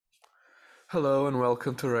Hello and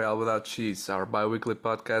welcome to Royale Without Cheese, our bi-weekly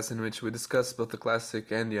podcast in which we discuss both the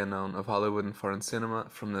classic and the unknown of Hollywood and foreign cinema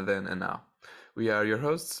from the then and now. We are your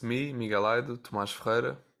hosts, me, Miguel Aido, Tomás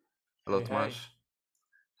Ferreira. Hello, Hey, hey. Tomás.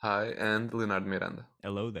 Hi, and Leonardo Miranda.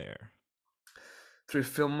 Hello there. Three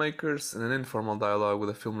filmmakers and an informal dialogue with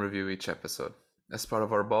a film review each episode. As part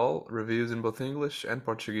of our ball, reviews in both English and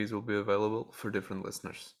Portuguese will be available for different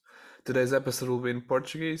listeners. Today's episode will be in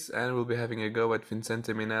Portuguese and we'll be having a go at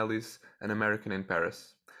Vincente Minnelli's An American in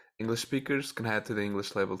Paris. English speakers can head to the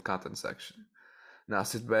English labeled content section. Now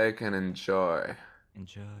sit back and enjoy.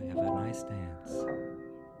 Enjoy, have a nice dance.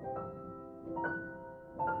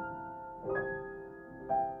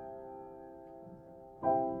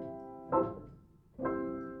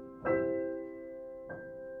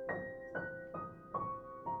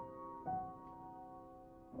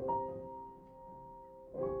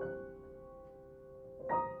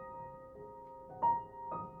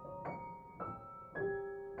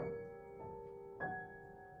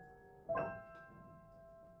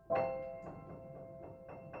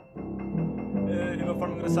 De uma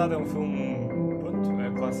forma engraçada, é um filme, pronto,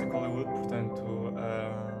 é clássico Hollywood, portanto,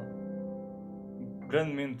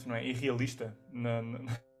 grandemente, não é, irrealista na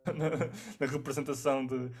representação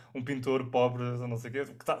de um pintor pobre, ou não sei o quê,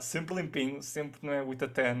 que está sempre limpinho, sempre, não é, with a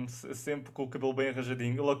tan, sempre com o cabelo bem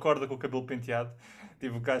arranjadinho. Ele acorda com o cabelo penteado,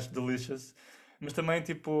 tipo, o gajo delicious. Mas também,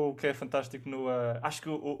 tipo, o que é fantástico no... acho que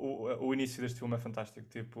o início deste filme é fantástico,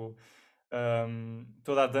 tipo...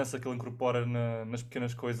 toda a dança que ele incorpora nas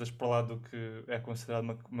pequenas coisas, para lá do que é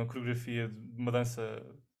considerado uma coreografia de uma dança,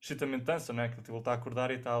 estritamente dança, não é? Que tipo, ele está a acordar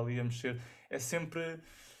e está ali a mexer. É sempre.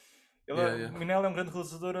 Yeah. Minnelli é um grande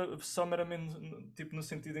realizador, só meramente tipo, no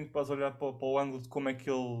sentido em que podes olhar para o ângulo de como é que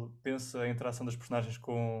ele pensa a interação das personagens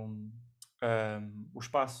com o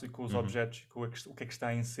espaço e com os objetos, e com o que é que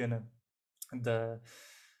está em cena.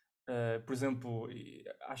 Por exemplo,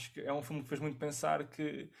 acho que é um filme que fez muito pensar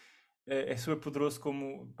que é super poderoso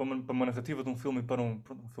como para uma narrativa de um filme e para um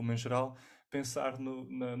filme em geral, pensar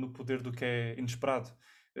no poder do que é inesperado.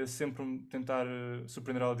 Sempre tentar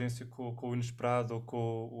surpreender a audiência com o inesperado ou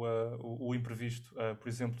com o imprevisto. Por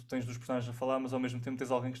exemplo, tens dos personagens a falar, mas ao mesmo tempo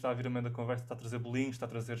tens alguém que está a vir a meio da conversa, está a trazer bolinhos, está a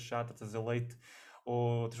trazer chá, está a trazer leite,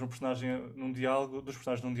 ou tens um personagem num diálogo, dos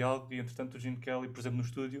personagens num diálogo, e entretanto o Gene Kelly, por exemplo, no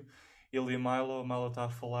estúdio, ele e a Milo está a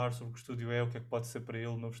falar sobre o que o estúdio é, o que é que pode ser para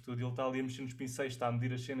ele no estúdio, ele está ali a mexer nos pincéis, está a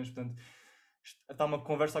medir as cenas, portanto, está uma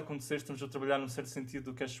conversa a acontecer, estamos a trabalhar num certo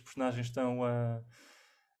sentido do que estes personagens estão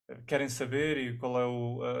querem saber e qual é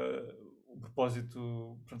o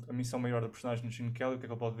propósito, pronto, a missão maior da personagem do Gene Kelly, o que é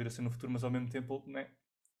que ele pode vir a ser no futuro, mas ao mesmo tempo, né,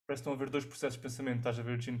 parece que estão a haver dois processos de pensamento. Estás a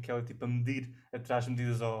ver o Gene Kelly tipo, a medir, a trazer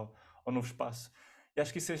medidas ao novo espaço. E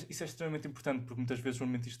acho que isso é extremamente importante, porque muitas vezes o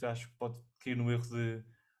momentista acho que pode cair no erro de.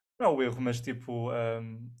 Não é o erro, mas tipo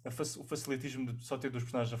o facilitismo de só ter dois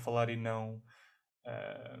personagens a falar e não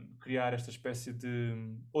criar esta espécie de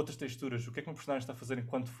outras texturas. O que é que um personagem está a fazer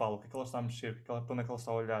enquanto fala? O que é que ela está a mexer? Para onde é que ela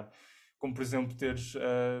está a olhar? Como, por exemplo, teres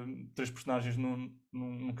três personagens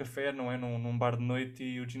num café, não é? Num bar de noite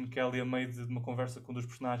e o Gene Kelly a meio de uma conversa com dois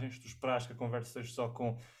personagens. Tu esperas que a conversa seja só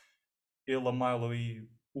com ele, a Milo e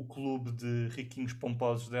o clube de riquinhos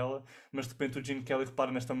pomposos dela, mas de repente o Gene Kelly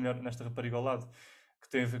repara nesta mulher, nesta rapariga ao lado, que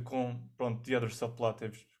tem a ver com, pronto, The Other Subplot,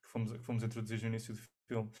 que fomos introduzidos no início do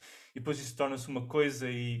filme. E depois isso torna-se uma coisa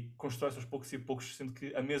e constrói-se aos poucos e poucos, sendo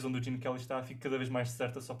que a mesa onde o Gene Kelly está fica cada vez mais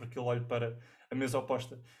certa só porque ele olha para a mesa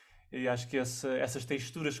oposta. E acho que essas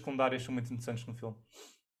texturas secundárias são muito interessantes no filme.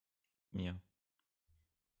 Yeah.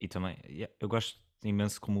 E também, eu gosto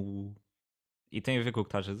imenso como. E tem a ver com o que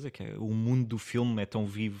estás a dizer, que é, o mundo do filme é tão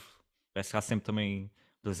vivo. Parece que há sempre também,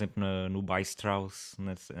 por exemplo, no By Strauss,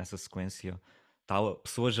 nessa sequência, tá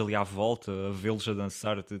pessoas ali à volta a vê-los a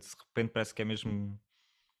dançar. De repente parece que é mesmo.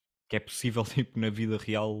 Que é possível, tipo, na vida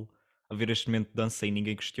real, haver este momento de dança e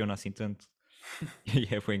ninguém questiona assim tanto.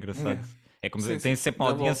 E é bem engraçado. É como Sim, tem sim, sempre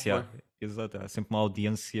uma desenvolve bem. audiência. Exato, há sempre uma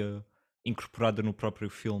audiência incorporada no próprio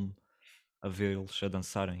filme a vê-los a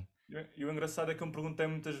dançarem. E o engraçado é que eu me perguntei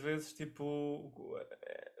muitas vezes, tipo,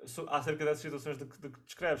 acerca dessas situações de que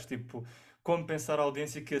descreves, tipo, como pensar a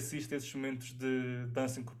audiência que assiste a esses momentos de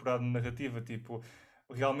dança incorporado na narrativa, tipo,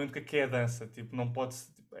 realmente o que é a dança? Tipo, não pode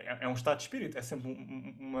tipo, é um estado de espírito, é sempre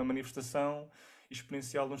uma manifestação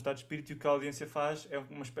exponencial de um estado de espírito e o que a audiência faz é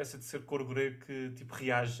uma espécie de ser coro grego que, tipo,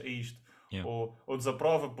 reage a isto. Yeah. Ou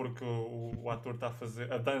desaprova porque o ator está a fazer,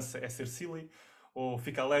 a dança é ser silly, ou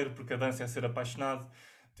fica alegre porque a dança é ser apaixonado.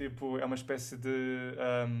 Tipo, é uma espécie de.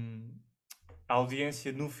 A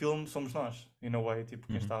audiência no filme somos nós, in a way, tipo,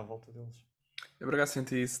 quem está à volta deles. Eu por acaso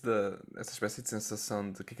senti isso, essa espécie de sensação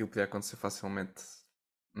de que aquilo podia acontecer facilmente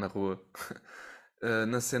na rua.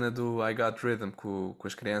 na cena do I Got Rhythm com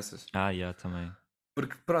as crianças. Yeah, também.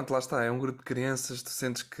 Porque pronto, lá está, é um grupo de crianças, tu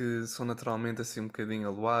sentes que são naturalmente assim um bocadinho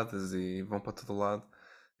aloadas e vão para todo lado.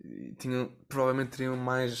 E provavelmente teriam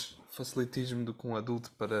mais facilitismo do que um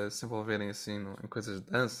adulto para se envolverem assim em coisas de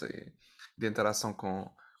dança e de interação com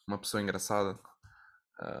uma pessoa engraçada.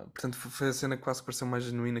 Portanto, foi a cena que quase pareceu mais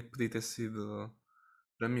genuína que podia ter sido,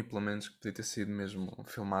 para mim pelo menos, que podia ter sido mesmo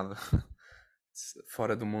filmada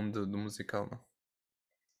fora do mundo do musical, não?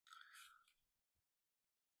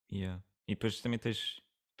 Yeah. E depois também tens.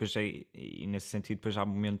 Depois e nesse sentido, depois há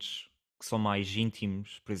momentos que são mais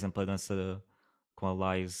íntimos, por exemplo, a dança com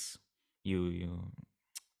a Liz como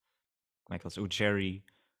é que o Jerry,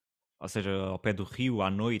 ou seja, ao pé do rio,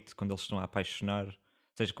 à noite, quando eles estão a apaixonar.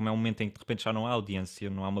 Ou seja, como é um momento em que de repente já não há audiência,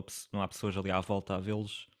 não há pessoas ali à volta a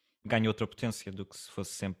vê-los, ganha outra potência do que se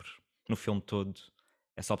fosse sempre no filme todo.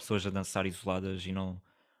 É só pessoas a dançar isoladas e não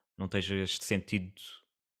tens este sentido,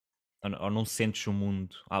 ou não sentes o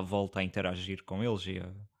mundo à volta a interagir com eles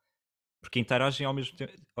porque interagem ao mesmo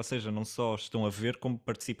tempo, ou seja, não só estão a ver como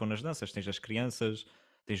participam nas danças. Tens as crianças,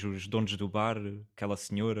 tens os donos do bar, aquela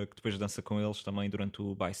senhora que depois dança com eles também durante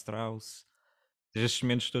o Strauss. Tens estes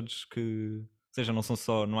momentos todos que, ou seja, não são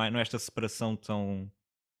só, não é esta separação tão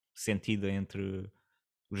sentida entre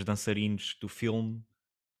os dançarinos do filme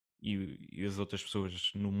e as outras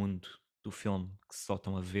pessoas no mundo do filme que só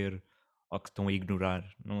estão a ver ou que estão a ignorar.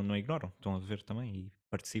 Não ignoram, estão a ver também e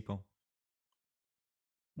participam.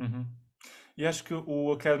 Uhum. E acho que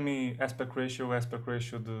o Academy o aspect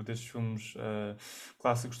ratio destes filmes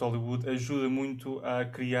clássicos de Hollywood ajuda muito a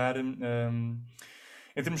criar, em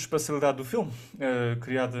termos de espacialidade do filme,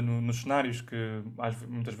 criada nos cenários que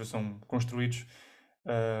muitas vezes são construídos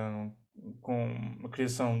com a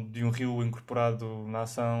criação de um rio incorporado na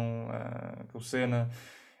ação, com o Sena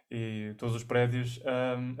e todos os prédios,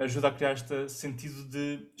 ajuda a criar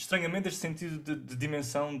estranhamente, este sentido de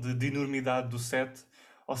dimensão, de enormidade do set,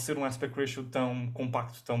 ao ser um aspect ratio tão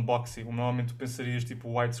compacto, tão boxy. Normalmente tu pensarias tipo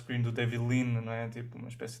o widescreen do David Lean, não é? Tipo uma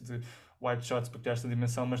espécie de wide shots para criar esta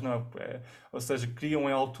dimensão, mas não, ou seja, criam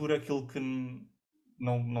em altura aquilo que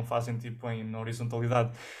não fazem tipo na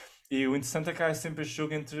horizontalidade. E o interessante é que há sempre este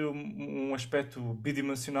jogo entre um aspecto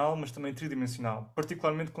bidimensional, mas também tridimensional.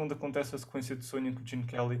 Particularmente quando acontece a sequência de sonho em que o Gene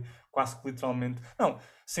Kelly quase que literalmente... Não,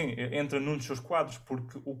 sim, entra num dos seus quadros,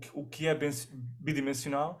 porque o que é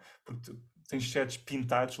bidimensional, porque tens sets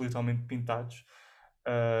pintados, literalmente pintados,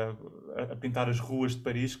 a pintar as ruas de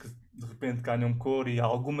Paris, que de repente ganham cor, e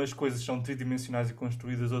algumas coisas são tridimensionais e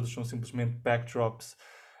construídas, outras são simplesmente backdrops,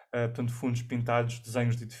 portanto fundos pintados,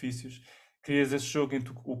 desenhos de edifícios. Crias esse jogo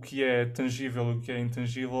entre o que é tangível e o que é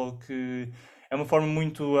intangível, que é uma forma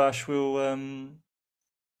muito, acho eu,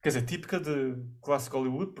 quer dizer, típica de clássico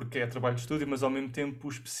Hollywood, porque é trabalho de estúdio, mas ao mesmo tempo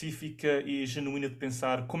específica e genuína de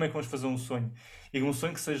pensar como é que vamos fazer um sonho. E um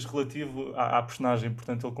sonho que seja relativo à personagem.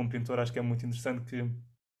 Portanto, ele como pintor acho que é muito interessante que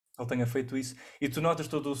ele tenha feito isso. E tu notas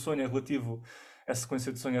todo o sonho é relativo, a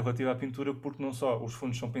sequência de sonho é relativa à pintura, porque não só os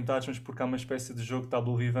fundos são pintados, mas porque há uma espécie de jogo de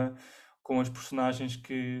tableau vivant com as personagens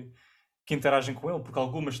que interagem com ele, porque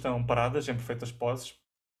algumas estão paradas em perfeitas poses,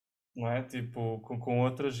 não é? Tipo, com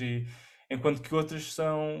outras, e enquanto que outras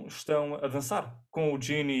estão a dançar com o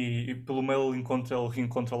Genie, e pelo meio ele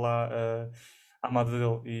reencontra lá a amada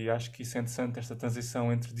dele. E acho que isso é interessante, esta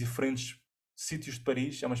transição entre diferentes sítios de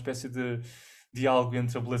Paris. É uma espécie de diálogo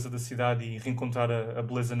entre a beleza da cidade e reencontrar a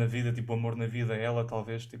beleza na vida, tipo o amor na vida, ela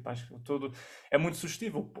talvez, tipo, acho que todo é muito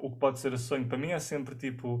sugestivo o que pode ser a sonho. Para mim é sempre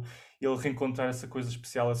tipo ele reencontrar essa coisa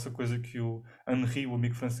especial, essa coisa que o Henri, o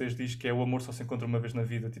amigo francês, diz que é o amor só se encontra uma vez na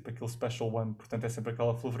vida, tipo aquele special one. Portanto, é sempre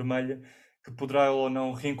aquela flor vermelha que poderá ou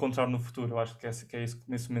não reencontrar no futuro. Eu acho que é isso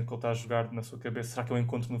nesse momento que ele está a jogar na sua cabeça. Será que eu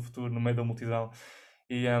encontro no futuro, no meio da multidão?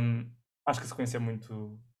 E acho que a sequência é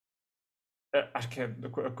muito. Acho que é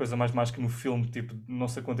a coisa mais mágica no filme, tipo, não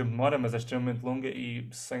sei quanto tempo demora, mas é extremamente longa e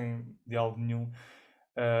sem diálogo nenhum.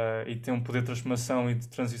 E tem um poder de transformação e de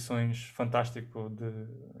transições fantástico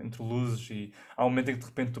entre luzes, e há um momento em que de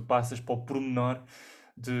repente tu passas para o pormenor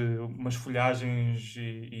de umas folhagens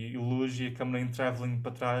e luz, e a câmera em travelling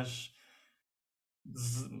para trás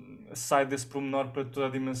sai desse pormenor para toda a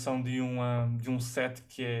dimensão de um set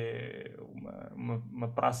que é uma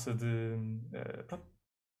praça de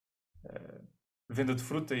venda de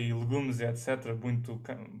fruta e legumes e etc, muito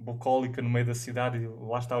bucólica no meio da cidade, e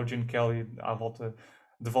lá está o Gene Kelly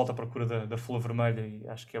de volta à procura da flor vermelha, e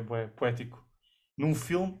acho que é bué poético. Num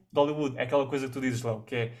filme de Hollywood, é aquela coisa que tu dizes, Léo,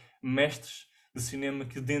 que é mestres de cinema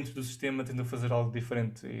que dentro do sistema tentam fazer algo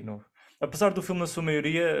diferente e novo. Apesar do filme, na sua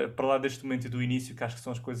maioria, para lá deste momento e do início, que acho que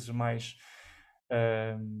são as coisas mais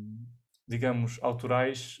digamos,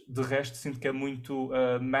 autorais. De resto, sinto que é muito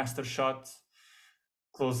master shot,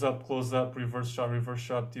 close up, reverse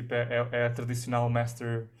shot, tipo, é a tradicional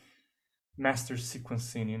master sequence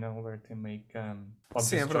scene, where they make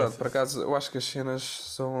Sim, é obvious verdade. Por choices. acaso, eu acho que as cenas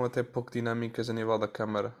são até pouco dinâmicas a nível da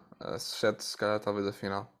câmara, exceto se calhar talvez a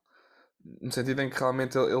final. No sentido em que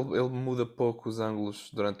realmente ele muda pouco os ângulos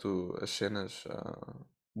durante as cenas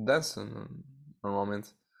de dança,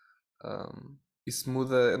 normalmente. Um, isso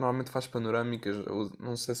muda, normalmente faz panorâmicas,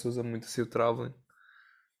 não sei se usa muito assim o travelling,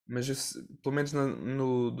 mas pelo menos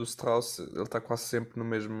no do Strauss ele está quase sempre no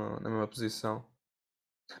mesmo, na mesma posição.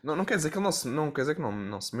 Não quer dizer que ele não quer dizer que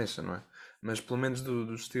não se mexa, não é? Mas pelo menos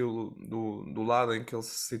do estilo, do lado em que ele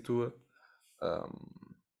se situa,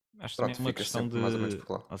 um, Acho que também é pronto, uma fica questão sempre mais ou menos de.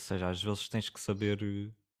 por lá. Ou seja, às vezes tens que saber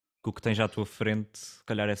que o que tens à tua frente, se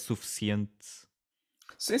calhar, é suficiente.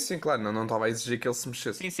 Sim, claro, não estava a exigir que ele se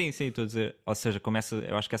mexesse. Sim, estou a dizer. Ou seja,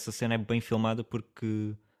 eu acho que essa cena é bem filmada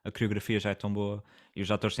porque a coreografia já é tão boa e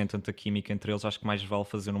os atores têm tanta química entre eles. Acho que mais vale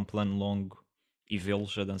fazer um plano longo e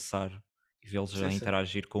vê-los a dançar e vê-los a Sim.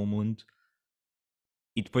 interagir com o mundo.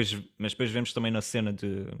 E depois, mas depois vemos também na cena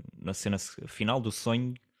final do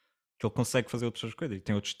sonho que ele consegue fazer outras coisas e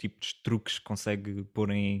tem outros tipos de truques que consegue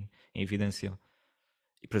pôr em evidência.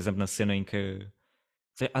 E por exemplo, na cena em que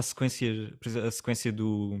há sequências, por exemplo, a sequência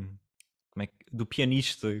do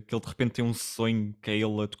pianista, que ele de repente tem um sonho que é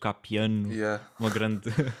ele a tocar piano, Yeah. uma grande.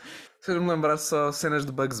 Fez-me lembrar só cenas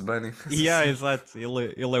de Bugs Bunny. E exato,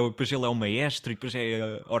 depois ele é o maestro e depois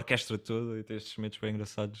é a orquestra toda e tem estes momentos bem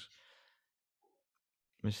engraçados.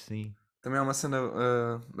 Mas sim. Também há uma cena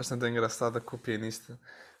bastante engraçada com o pianista,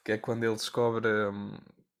 que é quando ele descobre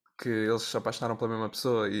que eles se apaixonaram pela mesma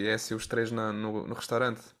pessoa e é assim os três no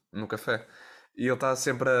restaurante, no café. E ele está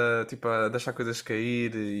sempre tipo, a deixar coisas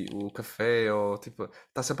cair, e o café, ou tipo,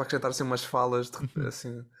 está sempre a acrescentar assim umas falas,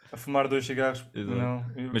 assim. A fumar 2 cigarros, Exato. não,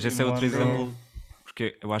 Mas e esse é não outro andam. exemplo,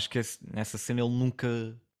 porque eu acho que nessa cena o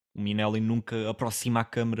Minnelli nunca aproxima a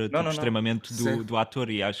câmera Não, tipo, não, não. extremamente Sim, do ator,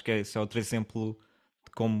 e acho que esse é outro exemplo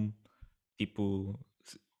de como tipo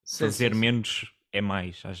sim. fazer menos é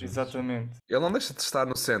mais, às vezes. Exatamente. Ele não deixa de estar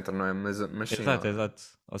no centro, não é? Mas sim, Exato, ó. exato.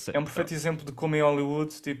 Ou É seja, um perfeito exemplo de como em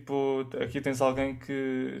Hollywood, tipo, aqui tens alguém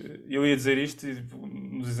que. Eu ia dizer isto, e tipo,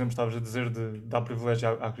 nos exemplos que estavas a dizer de dar privilégio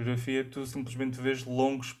à coreografia, tu simplesmente vês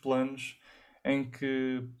longos planos em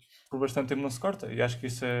que por bastante tempo não se corta. E acho que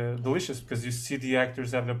isso é delicious, because you see the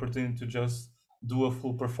actors have the opportunity to just do a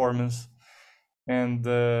full performance, and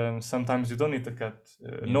sometimes you don't need to cut.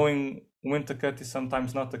 yeah, Knowing when to cut is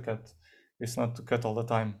sometimes not to cut. It's not to cut all the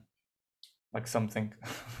time, like something.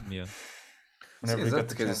 yeah. Sim, Whenever you get exato.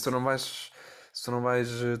 the Quer dizer, chance. se tu não vais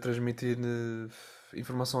transmitir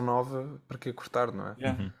informação nova, para que cortar, não é?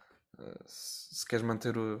 Yeah. Uhum, Se queres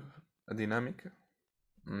manter a dinâmica,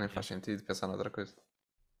 nem yeah, faz sentido pensar noutra coisa.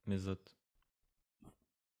 exato.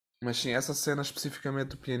 Mas sim, essa cena especificamente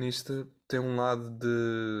do pianista tem um lado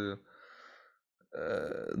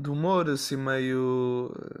de humor assim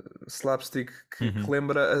meio slapstick que Uhum,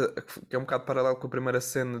 lembra que é um bocado paralelo com a primeira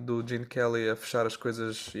cena do Gene Kelly a fechar as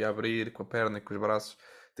coisas e a abrir com a perna e com os braços.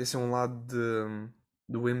 Tem assim um lado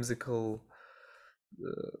de whimsical,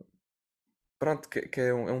 pronto, que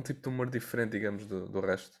é um tipo de humor diferente, digamos, do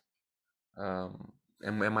resto.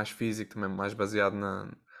 Um, é mais físico, também mais baseado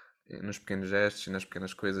nos pequenos gestos e nas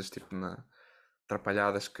pequenas coisas, tipo na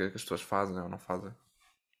atrapalhadas que as pessoas fazem ou não fazem.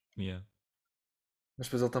 yeah. Mas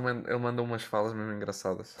depois ele manda umas falas mesmo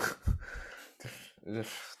engraçadas. Já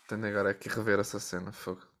Tendo agora aqui rever essa cena,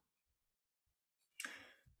 fogo.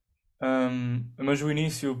 Mas o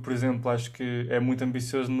início, por exemplo, acho que é muito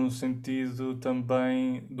ambicioso no sentido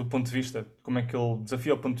também do ponto de vista, como é que ele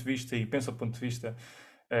desafia o ponto de vista e pensa o ponto de vista,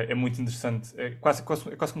 é muito interessante. É quase como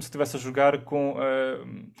se estivesse a jogar com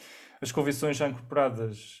as convenções já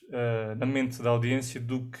incorporadas na mente da audiência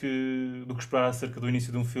do que esperar acerca do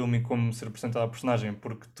início de um filme e como ser apresentado a personagem,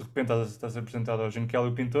 porque de repente está a ser apresentado ao Gene Kelly,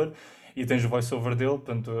 o pintor, e tens o voice-over dele,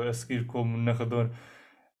 portanto, a seguir como narrador.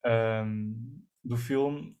 Do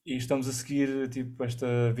filme, e estamos a seguir tipo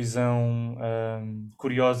esta visão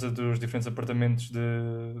curiosa dos diferentes apartamentos de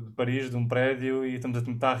Paris, de um prédio, e estamos a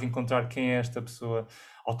tentar reencontrar quem é esta pessoa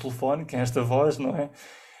ao telefone, quem é esta voz, não é?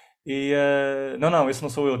 E não, esse não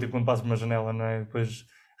sou eu, tipo quando passo por uma janela, não é? Depois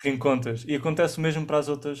reencontras. E acontece o mesmo para as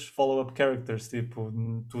outras follow-up characters, tipo,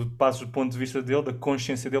 tu passas do ponto de vista dele, da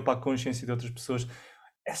consciência dele para a consciência de outras pessoas.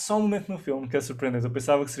 É só um momento no filme que é surpreendente. Eu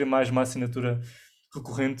pensava que seria mais uma assinatura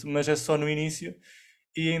recorrente, mas é só no início,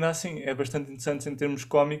 e ainda assim é bastante interessante em termos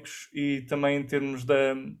cómicos e também em termos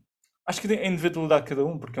da. Acho que a individualidade de cada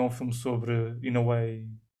um, porque é um filme sobre, in a way,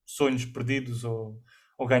 sonhos perdidos ou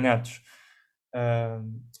ganhados.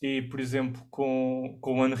 E, por exemplo, com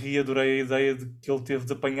o Henry adorei a ideia de que ele teve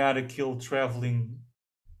de apanhar aquele travelling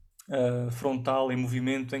frontal em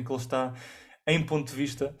movimento em que ele está em ponto de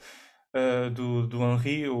vista do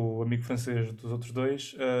Henri, o amigo francês dos outros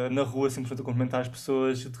dois, na rua simplesmente a cumprimentar as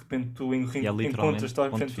pessoas e de repente tu E é encontras, literalmente estás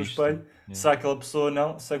em ponto frente de do vista. espelho, Yeah. será aquela pessoa?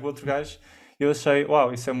 Não, segue o outro gajo. E eu achei,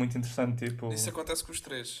 uau, isso é muito interessante. Tipo... Isso acontece com os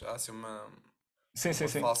três. Há assim uma Sim, sim,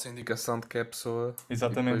 sim. falsa indicação de que é a pessoa.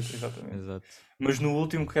 Exatamente, E depois... exatamente. Exato. Mas no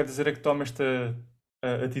último, o que quer dizer é que toma esta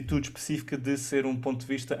atitude específica de ser um ponto de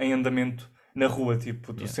vista em andamento na rua,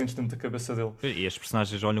 tipo, tu Yeah. sentes dentro da cabeça dele. E as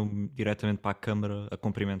personagens olham diretamente para a câmara a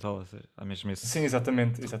cumprimentá-la. Ou seja, há mesmo esse. Sim,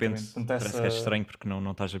 exatamente, De exatamente. repente, Portanto, parece que é estranho porque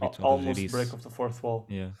não estás habituado a ver almost break isso. of the fourth wall.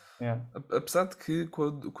 Yeah. Yeah. Apesar de que com o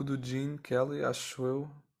do Gene Kelly, acho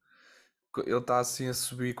eu, ele está assim a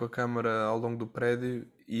subir com a câmera ao longo do prédio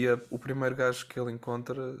e o primeiro gajo que ele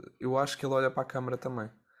encontra, eu acho que ele olha para a câmara também.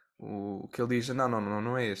 O que ele diz,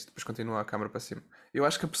 não é este. Depois continua a câmera para cima. Eu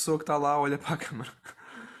acho que a pessoa que está lá olha para a câmara.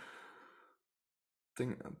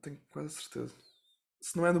 Tenho quase certeza.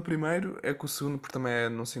 Se não é no primeiro, é com o segundo, porque também é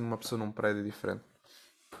não sei, uma pessoa num prédio diferente.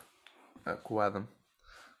 Com o Adam.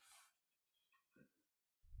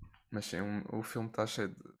 Mas sim, o filme está cheio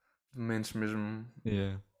de momentos mesmo.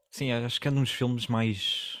 Yeah. Sim, acho que é um dos filmes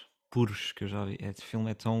mais puros que eu já vi. O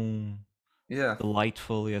filme é tão Yeah.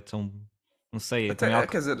 delightful e é tão. Não sei, é Até, também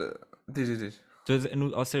algo. quer dizer, diz.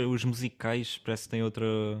 Ou seja, os musicais parece que têm outra.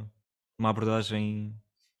 Uma abordagem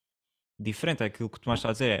diferente. É aquilo que tu mais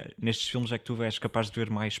estás a dizer. Nestes filmes é que tu és capaz de ver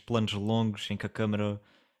mais planos longos em que a câmera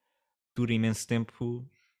dura imenso tempo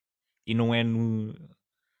e não é no. Ou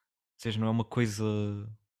seja, não é uma coisa.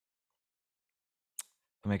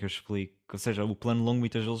 Como é que eu explico? Ou seja, o plano longo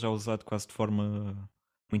muitas vezes é usado quase de forma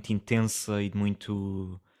muito intensa e de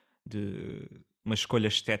muito. De uma escolha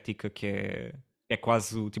estética que é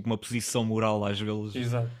quase tipo uma posição moral às vezes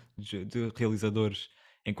Exato. de realizadores.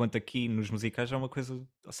 Enquanto aqui nos musicais é uma coisa,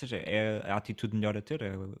 ou seja, é a atitude melhor a ter,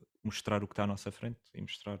 é mostrar o que está à nossa frente e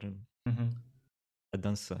mostrar Uhum. a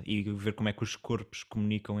dança e ver como é que os corpos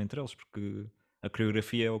comunicam entre eles, porque a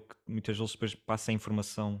coreografia é o que muitas vezes depois passa a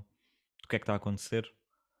informação do que é que está a acontecer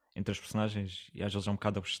entre os personagens e às vezes é um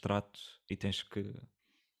bocado abstrato e tens que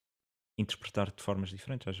interpretar de formas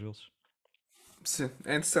diferentes às vezes. Sim,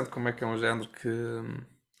 é interessante como é que é um género que,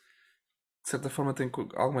 de certa forma, tem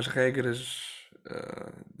algumas regras,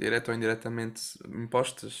 direta ou indiretamente,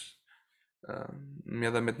 impostas, ah,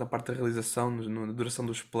 nomeadamente na parte da realização, na duração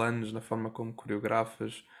dos planos, na forma como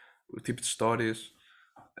coreografas, o tipo de histórias.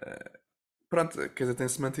 Pronto, quer dizer,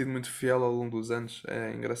 tem-se mantido muito fiel ao longo dos anos.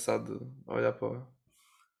 É engraçado olhar para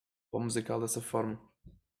o musical dessa forma.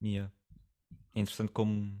 Yeah. É interessante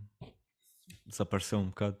como desapareceu um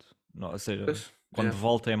bocado. Ou seja, Pois, quando yeah.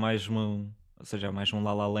 volta é mais ou seja, é mais um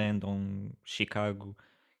La La Land ou um Chicago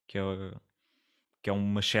que é, que é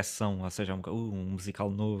uma exceção, ou seja, um musical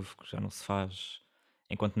novo que já não se faz.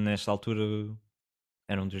 Enquanto nesta altura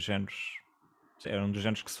era um dos géneros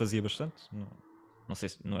que se fazia bastante. Não sei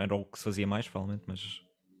se não era o que se fazia mais, provavelmente, mas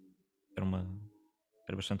era uma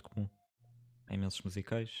era bastante comum em imensos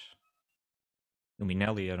musicais. O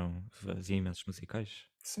Minnelli fazia imensos musicais.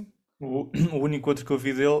 Sim. O único outro que eu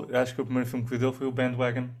vi dele, acho que o primeiro filme que vi dele foi o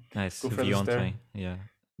Bandwagon, com Esse o eu Fred vi Astaire. ontem, yeah.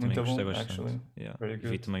 Também Muito gostei bom, bastante. actually. Yeah. Very Vi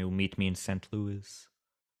good. também o Meet Me in St. Louis,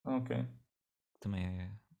 Ok. também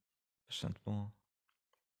é bastante bom.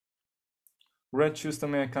 Red Shoes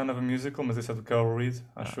também é kind of a musical, mas esse é do Carol Reed,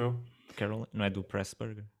 acho eu. Carol, não é do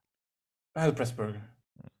Pressburger? Ah, é do Pressburger.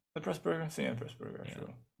 É do Pressburger? Sim, é do Pressburger, acho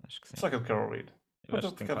Yeah, eu. acho que sim. Só que é do Carol Reed. Eu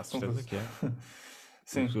acho que tenho quase certeza que é.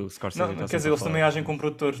 Sim. O Scorsese Não, está quer sempre dizer, a eles falar também agem disso. como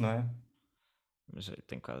produtores, não é? Mas eu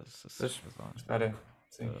tenho quase Pois. certeza. Espera aí.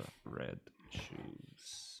 Sim. Red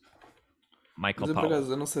Shoes. Michael Mas eu, por Powell.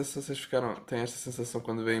 acaso, eu não sei se vocês têm esta sensação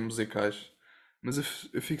quando veem musicais, mas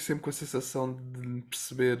eu fico sempre com a sensação de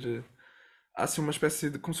perceber. Há assim uma espécie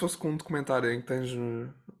de. Como se fosse com um documentário em que tens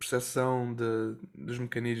a percepção dos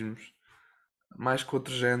mecanismos, mais que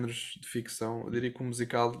outros géneros de ficção. Eu diria que o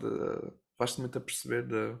musical faz-te muito a perceber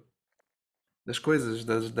das coisas,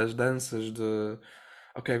 das danças, de.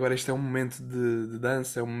 Ok, agora isto é um momento de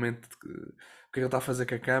dança, é um momento de. O que é que ele está a fazer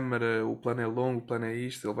com a câmara? O plano é longo, o plano é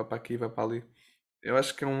isto, ele vai para aqui, vai para ali. Eu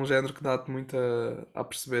acho que é um género que dá-te muito a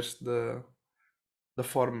perceber-te da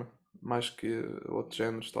forma, mais que outros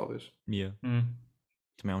géneros, talvez. Yeah. Hum.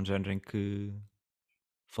 Também é um género em que,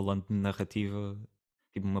 falando de narrativa,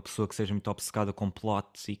 tipo uma pessoa que seja muito obcecada com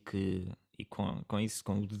plots e com isso,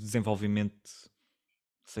 com o desenvolvimento,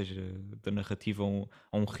 seja da narrativa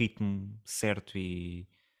a um ritmo certo e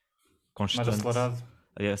Mais constante, acelerado.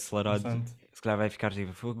 acelerado, Bastante. se calhar vai ficar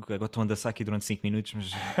tipo, "Fogo, agora estou a dançar aqui durante 5 minutos,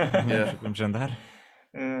 mas Yeah. vamos andar."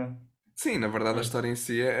 É, Sim, na verdade a pois. história em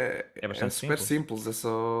si É bastante super simples. É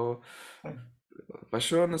só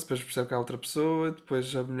apaixona-se, depois percebe que há outra pessoa,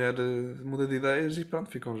 depois a mulher muda de ideias e pronto,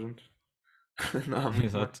 ficam juntos. Não há muito mais.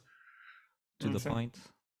 Exato. To the Sim. point.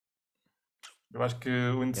 Eu acho que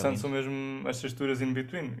o interessante lindo. são mesmo as texturas in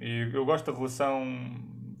between. E eu gosto da relação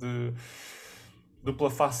de dupla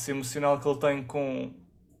face emocional que ele tem com.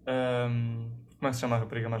 Como é que se chama a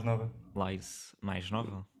rapariga mais nova? Liz, mais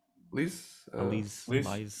nova. Liz? A Liz. Liz?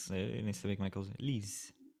 Liz. Eu nem sabia como é que eles.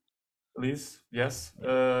 Liz. Liz, yes.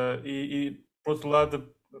 Yeah. E por outro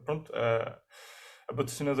lado, pronto, a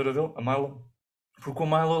patrocinadora dele, a Milo. Porque o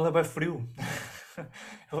Milo ele é bem frio.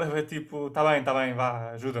 Ele é bem tipo, tá bem,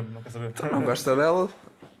 vá, ajuda-me, não quer saber. Então não gosta dela?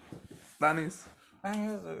 Dá nisso.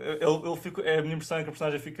 Ele fica, a minha impressão é que a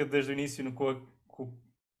personagem fica desde o início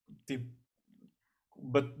tipo,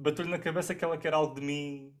 bateu-lhe na cabeça que ela quer algo de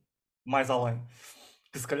mim mais além.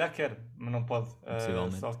 Que se calhar quer, mas não pode.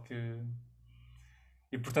 Possivelmente. Só que.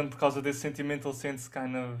 E portanto, por causa desse sentimento, ele sente-se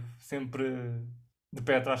kind of sempre de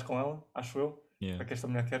pé atrás com ela, acho eu. Yeah. É que esta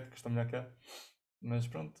mulher quer, que esta mulher quer. Mas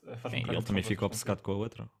pronto, faz um Sim, bocado ele também de ficou obcecado com a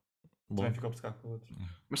outra. Também Logo. ficou obcecado com o outro.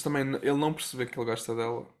 Mas também ele não perceber que ele gosta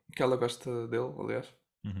dela, que ela gosta dele, aliás,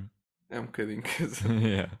 Uhum. é um bocadinho, quer dizer,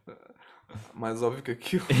 Yeah. mais óbvio que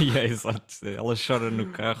aquilo. Yeah, exato. Ela chora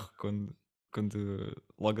no carro quando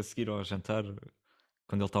logo a seguir ao jantar,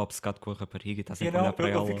 quando ele está obcecado com a rapariga e está E sempre a olhar não, para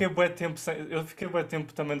eu ela. fiquei bué tempo eu fiquei bué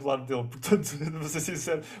tempo também do lado dele, portanto, vou ser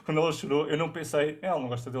sincero, quando ela chorou, eu não pensei, ela não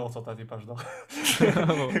gosta dele, ela só está tipo a ajudar.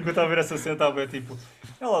 Enquanto estava a ver essa cena, estava bué tipo,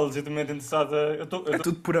 ela é legitimamente interessada, É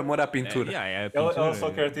tudo por amor à pintura. É a ela pintura.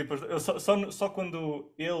 só quer tipo, só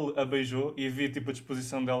quando ele a beijou e vi tipo a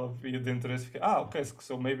disposição dela e de interesse, fiquei, ok,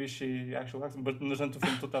 so maybe she actually likes me, mas no jantar do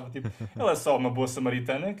filme tu estava tipo, ela é só uma boa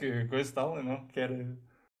samaritana, que coisa e tal, não? Quer.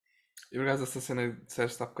 E por causa dessa cena que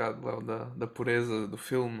disseste há bocado, Léo, da pureza do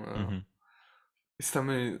filme, Uhum. isso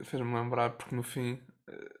também fez-me lembrar, porque no fim,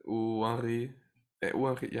 o Henri,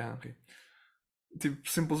 Henri, tipo,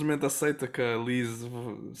 simplesmente aceita que a Liz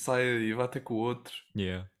saia e vá ter com o outro.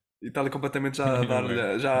 Yeah. E está ali completamente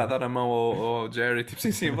já a dar a mão ao Jerry, tipo,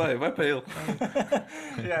 sim, vai para ele.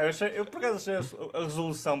 Eu por acaso achei a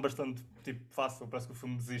resolução bastante tipo, fácil, parece que o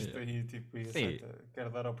filme desiste e, tipo, e Sim. aceita, quer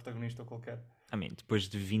dar ao protagonista ou qualquer. Depois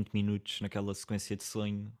de 20 minutos naquela sequência de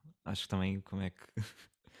sonho, acho que também como é que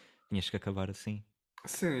tinhas que acabar assim.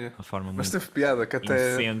 Sim, Uma forma mas muito teve piada que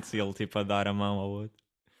até. inocente, ele tipo a dar a mão ao outro.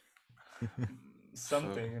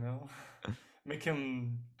 Something, you know? Make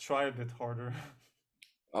him try a bit harder.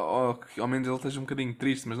 Que ao menos ele esteja um bocadinho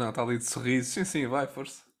triste, mas não, está ali de sorriso. Sim, vai,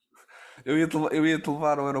 força. Eu ia-te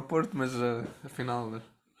levar ao aeroporto, mas afinal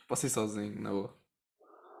posso ir sozinho, na boa.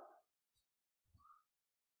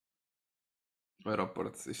 O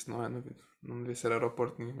aeroporto, isto não é, não devia ser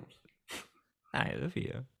aeroporto nenhum.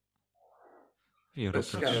 Havia. Havia Mas aeroportos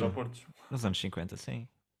chegaram. Aeroportos. nos anos 50, sim.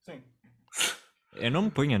 Sim. Eu não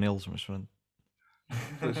me punha neles, mas pronto.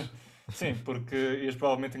 Pois. Sim, porque ias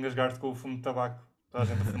provavelmente engasgar-te com o fumo de tabaco. Toda a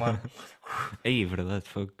gente a fumar. Aí, verdade,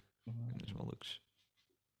 fogo. Os malucos.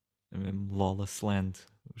 É mesmo Lawless Land,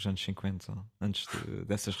 os anos 50, antes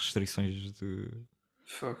dessas restrições de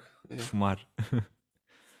Fuck. Yeah. fumar.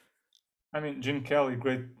 I mean, Gene Kelly,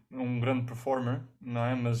 um grande performer, não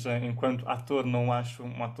é? Mas enquanto ator não acho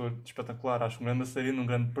um ator espetacular, acho um grande dançarino, um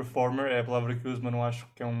grande performer, é a palavra que uso, mas não acho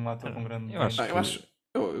que é um ator com grande Eu acho talento.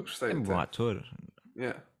 Eu gostei É até. bom ator.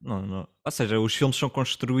 Yeah. Não. Ou seja, os filmes são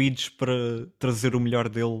construídos para trazer o melhor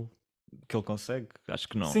dele que ele consegue. Acho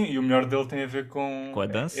que não. Sim, e o melhor dele tem a ver com... Com a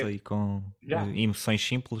dança e com Yeah. emoções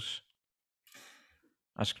simples.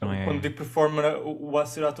 Acho que não é. Quando digo performer, o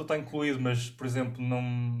ser ator está incluído, mas, por exemplo,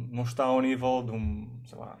 não está ao nível de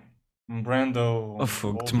sei lá, um Brando. Oh,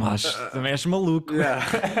 fogo, Tomás, também és maluco. Yeah.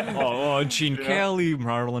 Gene Kelly,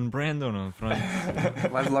 Marlon Brando, não, pronto.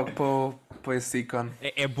 Vais logo para esse ícone.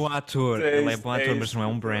 É bom ator, É ele é isso, bom é ator, mas isso. não é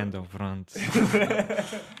um Brando, pronto.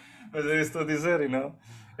 Mas é isso que estou a dizer, e não?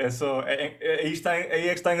 É só. Aí é que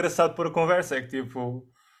está engraçado pôr a conversa, é que tipo.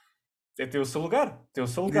 É ter o seu lugar. Ter o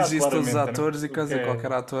seu lugar, Diz isso todos os claramente, atores né? e quer dizer,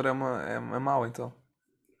 qualquer ator é mau então.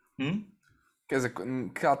 Quer dizer,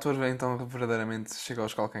 que ator vem então verdadeiramente chega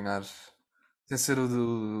aos calcanhares? Sem ser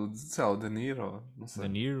sei lá, o De Niro, ou não sei. De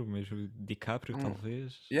Niro, mesmo DiCaprio,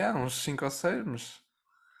 talvez. Uns 5 ou 6, mas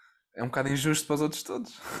é um bocado injusto para os outros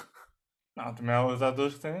todos. Não, também há os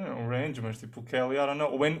atores que têm um range, mas tipo o Kelly, I don't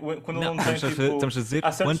know. Quando Não, ele não tem tipo. estamos a dizer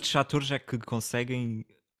há certos- quantos atores é que conseguem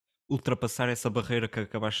ultrapassar essa barreira que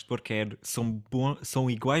acabaste de pôr, que é são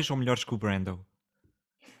iguais ou melhores que o Brando?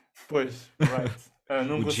 Pois, right.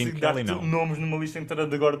 Não O consigo Gene dar-te Kelly, não. nomes numa lista inteira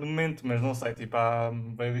de agora de momento, mas não sei, tipo, há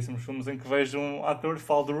variedíssimos filmes em que vejo um ator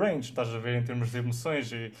fala do range, estás a ver em termos de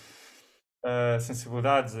emoções e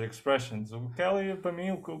sensibilidades e expressions. O Kelly, para mim,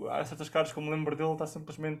 há certas caras que eu me lembro dele, está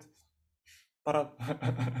simplesmente parado.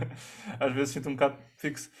 Às vezes sinto um bocado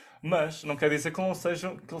fixo. Mas não quer dizer que ele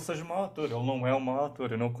seja um mau ator. Ele não é um mau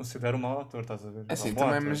ator. Eu não o considero um mau ator, estás a ver? É Ele é assim, um bom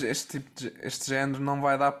também, ator. mas este género não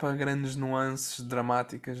vai dar para grandes nuances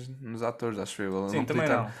dramáticas nos atores, acho eu. Ele Sim, não podia também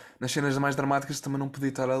estar, não. nas cenas mais dramáticas também não podia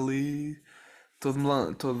estar ali todo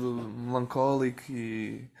melancólico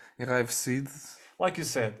e enraivecido. Like you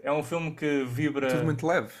said, é um filme que É tudo vibra muito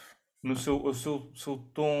leve. no seu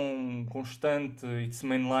tom constante e de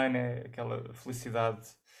mainline é aquela felicidade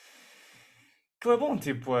que é bom,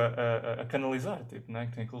 tipo, a canalizar, tipo, né?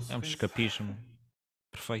 Que tem aquele É um sorriso. escapismo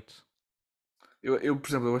perfeito. Por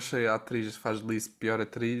exemplo, eu achei a atriz que faz de Liz pior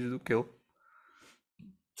atriz do que ele.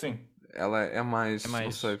 Sim. Ela é mais, É não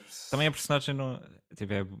mais. sei. Também a personagem não.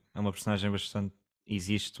 Tipo, é uma personagem bastante.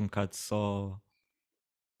 Existe um bocado só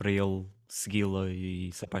para ele segui-la e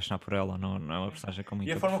se apaixonar por ela. Não é uma personagem com E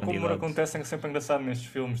muita a forma como profundidade. acontece é sempre engraçado nestes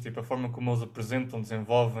filmes, tipo, a forma como eles apresentam,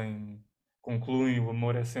 desenvolvem, concluem, o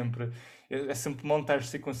amor é sempre montar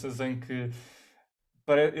sequências em que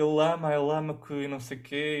ele ama que e não sei o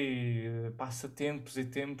quê, e passa tempos e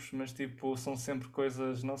tempos, mas tipo, são sempre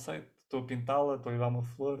coisas, não sei, estou a pintá-la, estou a lhe dar uma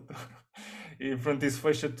flor, e pronto, isso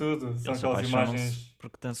fecha tudo, são Eles aquelas apaixonam-se imagens,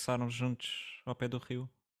 porque dançaram juntos ao pé do rio.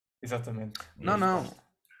 exatamente. Não, Mas não.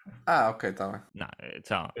 basta. Ok, está bem. Não,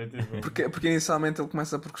 então. É tipo, Porque inicialmente ele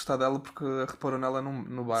começa por gostar dela porque reparou nela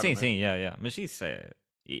no bar, Sim, né? sim, yeah. Mas isso é.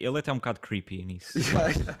 Ele é até um bocado creepy nisso. Yeah.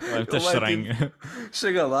 É muito Ele vai, estranho. tipo,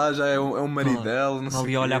 chega lá, já é um marido dela, não Tá sei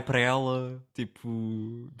ali a o olhar quê. para ela,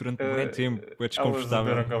 tipo, durante bué tempo, é I was a bit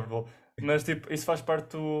desconfortável. uncomfortable. Mas tipo, isso faz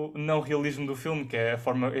parte do não realismo do filme, que é a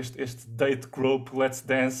forma, este date grope, let's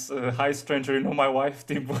dance, hi stranger, you know my wife,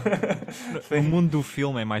 tipo. No thing. mundo do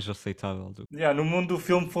filme é mais aceitável do que. Yeah, no mundo do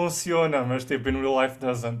filme funciona, mas tipo, in real life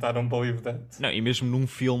doesn't, I don't believe that. Não, e mesmo num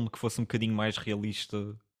filme que fosse um bocadinho mais realista,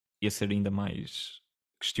 ia ser ainda mais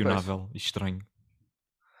questionável e estranho.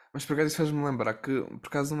 Mas por acaso isso fez-me lembrar que, por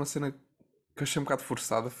causa de uma cena que eu achei um bocado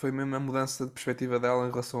forçada, foi mesmo a mudança de perspectiva dela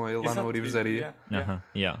em relação a ele lá na Exato, orivesaria. yeah.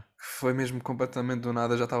 Yeah, Foi mesmo completamente do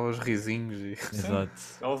nada, já estava aos risinhos e Sim. exato.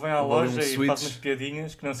 Ela vem à houve ali loja e switch. faz umas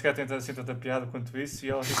piadinhas que não sequer tenta assim tanta piada quanto isso e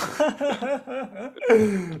ela tipo.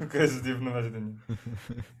 Coisa tipo, não faz nenhum.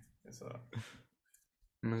 É só.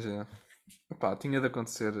 Mas é. Opá, tinha de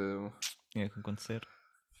acontecer. Tinha que acontecer.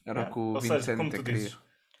 Era o que o Ou seja, como Vincente tu queria. dizes,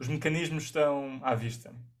 os mecanismos estão à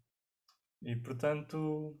vista. E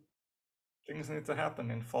portanto, things need to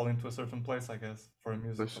happen and fall into a certain place, I guess, for a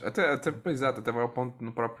musical. Pois, exato, até vai ao ponto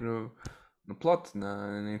no próprio no plot,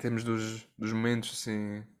 em termos dos momentos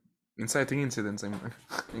assim. Inciting incidents em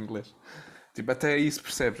inglês. Tipo, até isso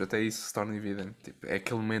percebes, até isso se torna evidente. Tipo, é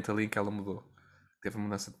aquele momento ali em que ela mudou. Teve uma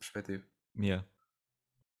mudança de perspectiva. Yeah.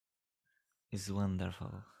 It's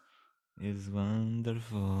wonderful. It's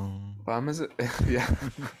wonderful. Pá, mas. Yeah.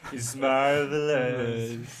 It's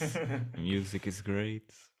marvelous. Music is great.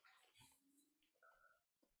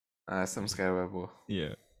 Essa música é boa.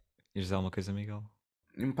 Yeah. Ias dizer alguma coisa, Miguel?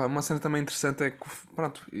 E, pá, uma cena também interessante é que,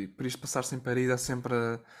 pronto, e por isto passar-se em Paris há sempre,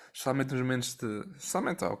 especialmente nos momentos de,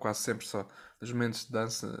 especialmente, ou quase sempre só, nos momentos de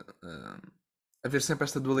dança, haver sempre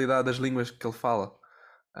esta dualidade das línguas que ele fala,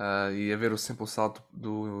 e haver sempre o salto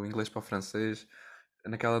do inglês para o francês.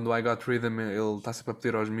 Naquela do I Got Rhythm, ele está sempre a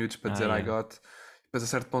pedir aos miúdos para dizer I yeah. Got, depois a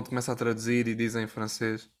certo ponto começa a traduzir e diz em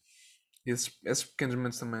francês. E esses pequenos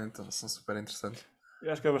momentos também são super interessantes.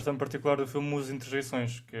 Eu acho que é bastante particular do filme as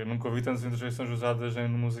interjeições, que eu nunca ouvi tantas interjeições usadas em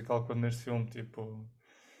um musical quanto neste filme, tipo...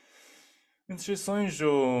 Interjeições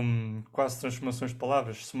ou quase transformações de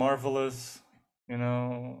palavras. It's marvelous, you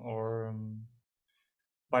know, or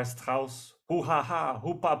House, hu ha ha,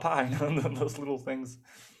 hu pa pa, you know, those little things.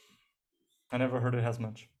 I never heard it as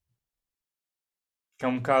much. Que é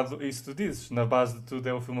um bocado isso que tu dizes, na base de tudo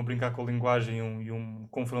é o filme a brincar com a linguagem e um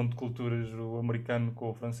confronto de culturas, o americano com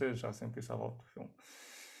o francês, já sempre isso à volta do filme.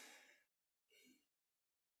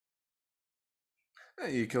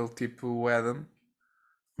 E aquele tipo, o Adam,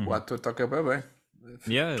 o ator toca bem bem.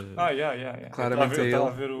 Yeah. Yeah. Claramente Eu é estava a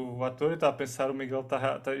ele. ver o ator e estava a pensar, o Miguel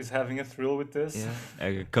is having a thrill with this.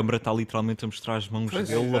 Yeah. A câmara está literalmente a mostrar as mãos Pois,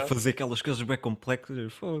 dele a exato. fazer aquelas coisas bem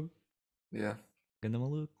complexas. Fogo. Yeah. Ganda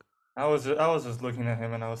maluco. I was just looking at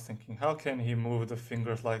him and I was thinking, how can he move the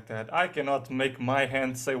fingers like that? I cannot make my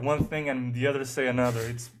hand say one thing and the other say another.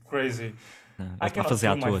 It's crazy. Não, ele I está a cannot fazer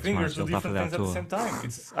feel à my toa, fingers Tomás. do Ele está a different fazer à things at the toa.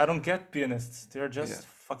 same time. I don't get pianists. They're just Yeah.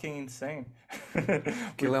 fucking insane.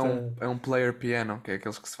 Aquilo With, é um player piano, que é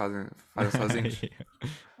aqueles que se fazem sozinhos.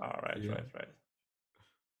 Alright, Yeah. right.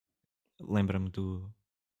 Lembra-me do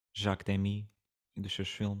Jacques Demy e dos seus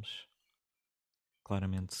filmes.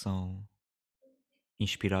 Claramente são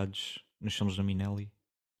inspirados nos filmes do Minnelli,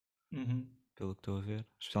 Uhum. pelo que estou a ver.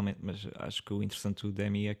 Especialmente, mas acho que o interessante do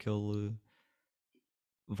Demy é que ele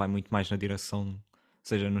vai muito mais na direção,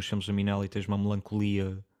 seja nos filmes do Minnelli tens uma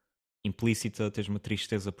melancolia implícita, tens uma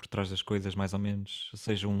tristeza por trás das coisas, mais ou menos.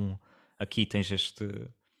 Seja aqui tens este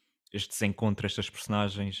desencontro, estas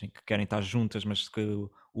personagens em que querem estar juntas, mas que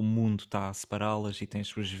o mundo está a separá-las e têm as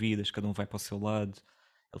suas vidas, cada um vai para o seu lado.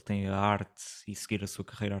 Ele tem a arte e seguir a sua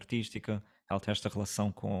carreira artística. Ela tem esta relação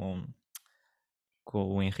com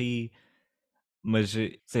o Henry, mas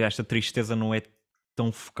seja, esta tristeza não é tão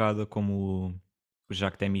focada como o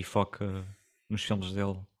Jacques Demy foca nos filmes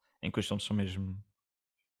dele, em que os filmes são mesmo.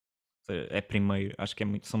 É primeiro, acho que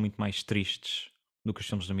são muito mais tristes do que os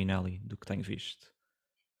filmes do Minnelli, do que tenho visto.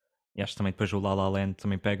 E acho que também depois o La La Land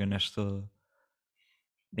também pega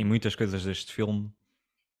em muitas coisas deste filme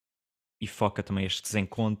e foca também este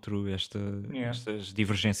desencontro, Yeah. estas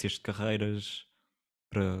divergências de carreiras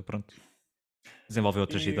para, pronto, desenvolver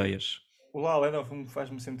outras E ideias. o La La Land é um filme que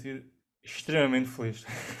faz-me sentir extremamente feliz.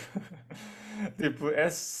 Tipo, é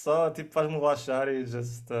só, tipo, faz-me relaxar e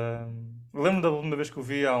just... Lembro da última vez que o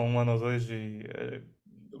vi há um ano ou dois e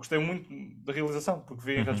gostei muito da realização, porque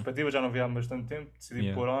vi em Uhum. retrospectiva, já não vi há bastante tempo, decidi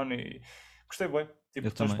Yeah. pôr on e gostei bem. Tipo,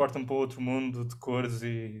 Eu também. transporta-me para outro mundo de cores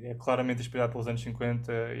e é claramente inspirado pelos anos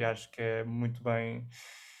 50 e acho que é muito bem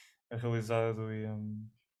realizado e...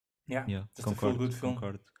 yeah, Yeah, just a feel-good film.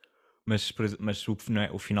 concordo. Mas não é,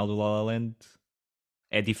 o final do La La Land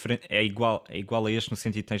é diferente, é igual a este no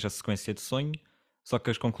sentido que tens a sequência de sonho, só que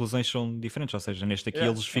as conclusões são diferentes, ou seja, neste aqui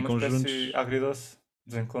Yeah, eles é uma ficam espécie juntos. agridoce,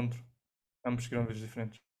 desencontro. Ambos seguiram vídeos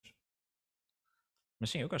diferentes. Mas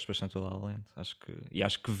sim, eu gosto bastante do La La Land. Acho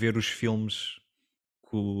que ver os filmes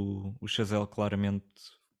que o Chazelle claramente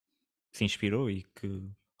se inspirou e que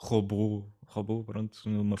roubou, pronto, de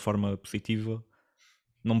uma forma positiva,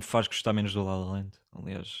 não me faz gostar menos do La La Land.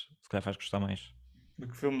 Aliás, se calhar faz gostar mais. De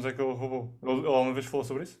que filmes é que ele roubou? Ele alguma vez falou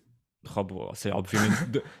sobre isso? Roubou, ou seja,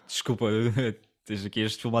 obviamente. Desculpa, tens aqui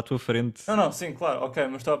este filme à tua frente. Não, sim, claro, ok,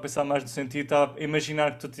 mas estava a pensar mais no sentido, estava a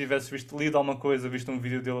imaginar que tu tivesses lido alguma coisa, visto um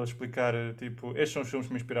vídeo dele a explicar, tipo, estes são os filmes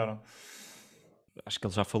que me inspiraram. Acho que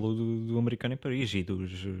ele já falou do Americano em Paris e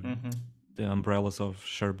dos The Umbrellas of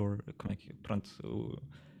Cherbourg. Como é que. Pronto,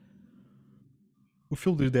 o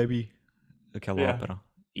filme do Debbie, aquela Yeah, ópera.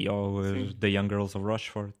 E sim. The Young Girls of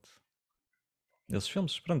Rochefort. Esses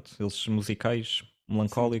filmes, pronto, esses musicais Sim.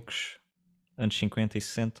 melancólicos, anos 50 e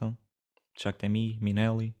 60, Jacques Demy,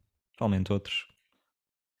 Minnelli, provavelmente outros.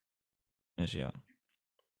 Mas já.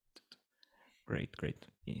 Great.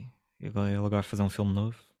 E agora ele vai fazer um filme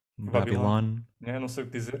novo, Babylon. Yeah, não sei o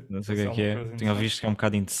que dizer. Não sei o Parece que é. alguma coisa Tinha interessante. visto que é um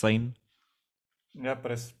bocado insane. Yeah,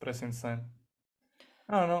 parece insane.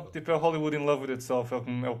 Não, tipo, é Hollywood in Love with Itself, é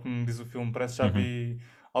o que me diz o filme. Parece que já vi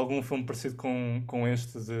algum filme parecido com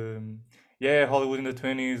este de... Yeah, Hollywood in the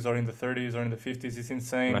 20s, or in the 30s, or in the 50s, it's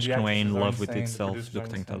insane. Eu acho The que não é in actresses are love with insane, the itself producers do are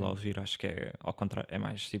que tenho estado a insane. ouvir. Acho que é ao contrário, é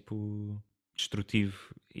mais tipo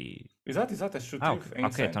destrutivo e. Exato, é destrutivo, Ok, é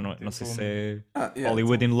insane. então não sei Tipo, se é. Yeah,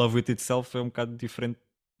 Hollywood então. in love with itself é um bocado diferente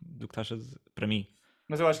do que estás a dizer. Para mim.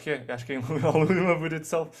 Mas eu acho que é Hollywood in Love with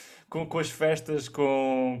Itself, com as festas,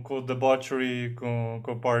 com o debauchery, com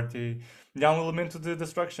o party. E há um elemento de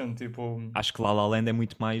destruction, tipo... Acho que La La Land é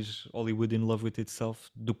muito mais Hollywood in love with itself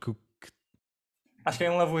do que. Acho que é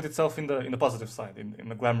in love with itself in the positive side, in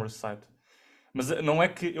the glamorous side. Mas não é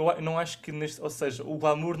que... Eu não acho que neste... Ou seja, o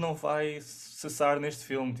glamour não vai cessar neste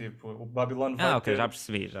filme, tipo... O Babylon vai Ok, ter já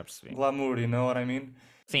percebi. glamour, you know what I mean?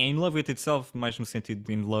 Sim, in love with itself, mais no sentido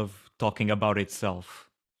de in love talking about itself.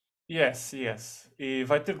 Yes. E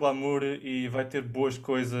vai ter glamour e vai ter boas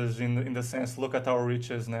coisas in the sense, look at our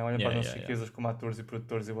riches, né? Olhem para as nossas riquezas como atores e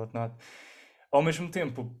produtores e whatnot. Ao mesmo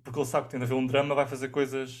tempo, porque ele sabe que tem de haver um drama, vai fazer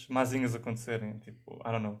coisas mazinhas acontecerem. Tipo,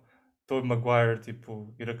 I don't know, Tobey Maguire,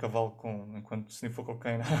 tipo, ir a cavalo enquanto sniffa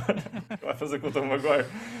cocaína. Vai fazer com o Tobey Maguire.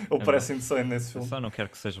 Ele parece insane nesse Eu filme. só não quero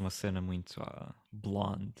que seja uma cena muito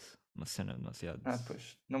blonde. Uma cena demasiado.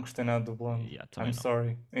 Pois. Não gostei nada do Blonde. Yeah, também I'm não.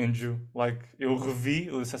 sorry, Andrew. Like, eu revi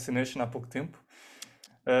o Assassination há pouco tempo.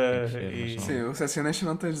 Tenho que ver, mas não. Sim, o Assassination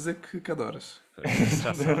não tens de dizer que adoras.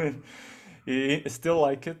 Já sei. Exatamente. E still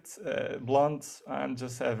like it. Blonde, I'm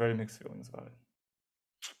just have very mixed feelings about it.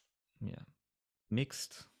 Yeah.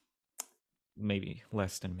 Mixed? Maybe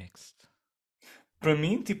less than mixed. Para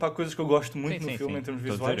mim, tipo, há coisas que eu gosto muito Sim, no filme sim. em termos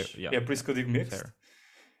Estou a dizer, visuais. yeah. E é por isso que eu digo mixed. Fair.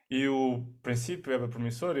 E o princípio é bem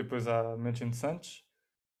promissor e depois há momentos interessantes.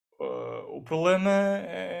 O problema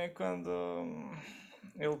é quando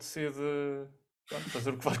ele decide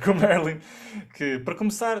fazer o que faz com o Merlin. Que, para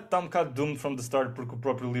começar, está um bocado doomed from the start, porque o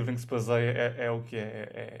próprio livro em que se baseia é o que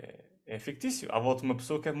é fictício. À volta de uma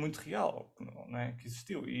pessoa que é muito real, não é? Que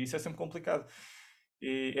existiu. E isso é sempre complicado.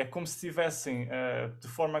 E é como se tivessem, de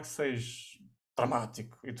forma a que seja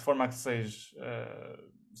dramático e de forma a que seja,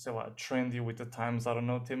 sei lá, trendy with the times, I don't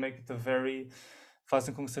know, they make it a very.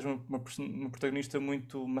 Fazem com que seja uma protagonista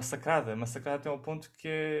muito massacrada até ao ponto que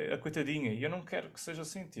é a coitadinha. E eu não quero que seja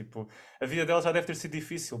assim. Tipo, a vida dela já deve ter sido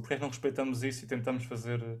difícil, porque é que não respeitamos isso e tentamos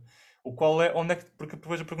fazer. O qual é, onde é que, porque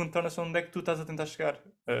depois a pergunta torna-se onde é que tu estás a tentar chegar,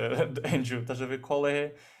 Andrew, estás a ver qual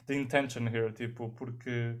é the intention here, tipo,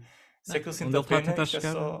 porque se é que eu sinto Onde ele a está a pena, tentar isto é chegar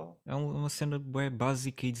só. é uma cena bué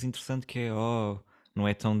básica e desinteressante que é, não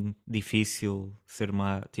é tão difícil ser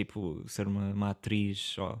uma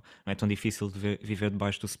atriz, não é tão difícil viver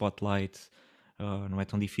debaixo do spotlight, não é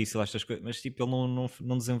tão difícil estas coisas, mas tipo, ele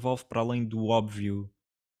não desenvolve para além do óbvio.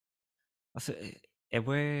 É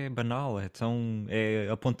bué banal, é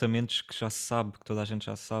apontamentos que já se sabe, que toda a gente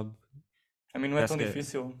já sabe. A mim não é Parece tão que é,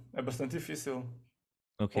 difícil, é bastante difícil,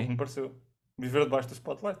 ou que ok? me pareceu. Viver debaixo do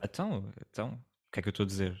spotlight. Então, o que é que eu estou a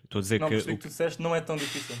dizer? Estou a dizer Não, que percebi que tu disseste não é tão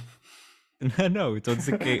difícil. Não, eu estou a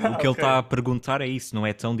dizer que o que ele Ok. está a perguntar é isso, não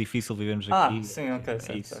é tão difícil vivermos aqui. Sim, ok, É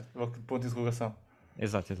certo, isso. certo. Ponto de interrogação.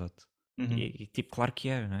 Exato, exato. Uhum. Tipo, claro que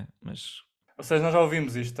é, né? Mas Ou seja, nós já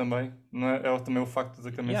ouvimos isto também, não é? É também o facto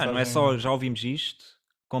de que a não é mensagem. só já ouvimos isto,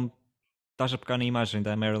 como estás a pegar na imagem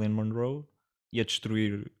da Marilyn Monroe e a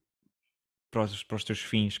destruir para os teus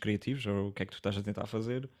fins criativos, ou o que é que tu estás a tentar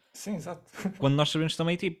fazer. Sim, exato. Quando nós sabemos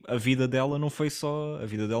também, tipo, a vida dela não foi só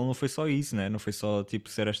isso, né? Não foi só, tipo,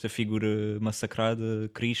 ser esta figura massacrada,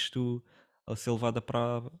 Cristo, a ser levada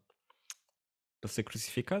para ser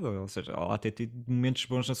crucificada, ou seja, ela até tido momentos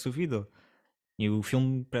bons na sua vida. E o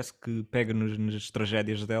filme parece que pega nas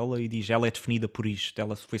tragédias dela e diz ela é definida por isto,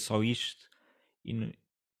 ela foi só isto. E,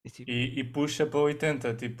 e tipo, E puxa para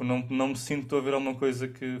 80, tipo, não me sinto a ver alguma coisa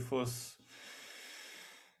que fosse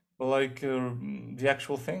like the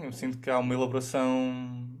actual thing. Eu sinto que há uma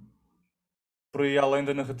elaboração por aí além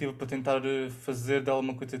da narrativa para tentar fazer dela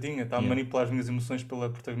uma coitadinha, está a yeah, manipular as minhas emoções pela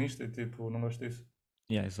protagonista e tipo, não gosto disso.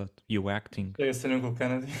 yeah, exato. E o acting, É a cena com o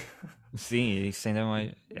Kennedy. sim, isso ainda é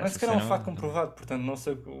mais. Mas Essa sequer é um cena. fato comprovado, portanto não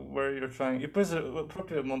sei where you're trying. E depois a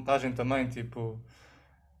própria montagem também, tipo,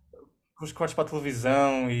 os cortes para a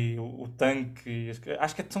televisão e o tanque.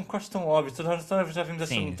 Acho que são cortes tão óbvios. Nós já vimos essas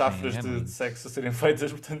Sim, metáforas é de muito. sexo a serem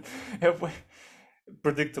feitas, portanto é bué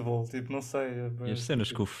predictable. Tipo, não sei, é E bué as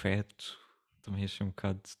cenas com estúpido. o feto também achei um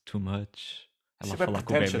bocado too much. Ela Achei a bem falar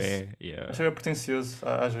com o pretentious. bebê, yeah, Achei bem pretencioso,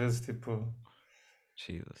 às vezes, tipo.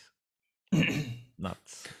 Jesus, not,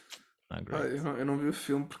 not Ah, great. eu não vi o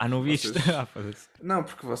filme porque Não viste? vocês. Foda-se. Não,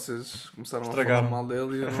 porque vocês começaram a falar Estragaram. mal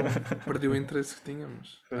dele e eu não perdi o interesse que tinha,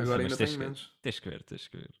 mas Pois. agora Mas ainda tenho menos. tens que ver, tens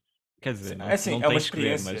que ver. Quer dizer, É assim, não é uma tens que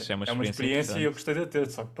ver, mas experiência. é uma É uma experiência experiência e eu interessante. gostei de ter,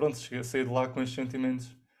 só que pronto, saí de lá com estes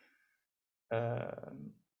sentimentos. Ah,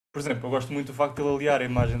 por exemplo, eu gosto muito do facto de ele aliar a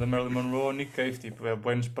imagem da Marilyn Monroe ao Nick Cave. Tipo, é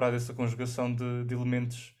bem inesperado essa conjugação de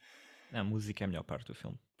elementos. A música é a melhor parte do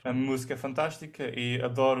filme, para A mim. música é fantástica e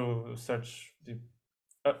adoro certos. Tipo,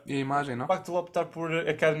 E a imagem, o não? facto de ele optar por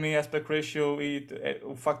Academy Aspect Ratio e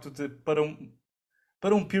o facto de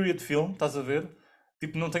para um period film, estás a ver?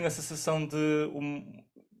 Tipo, não tenho a sensação de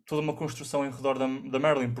toda uma construção em redor da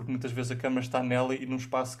Marilyn, porque muitas vezes a câmera está nela e num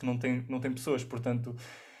espaço que não tem pessoas, portanto,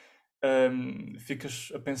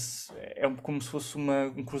 ficas a pensar, como se fosse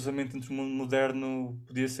um cruzamento entre o mundo moderno,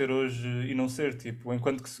 podia ser hoje e não ser, tipo,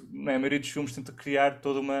 enquanto que a maioria dos filmes tenta criar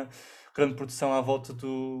toda uma grande produção à volta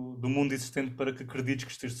do mundo existente para que acredites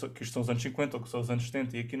que isto são os anos 50 ou que são os anos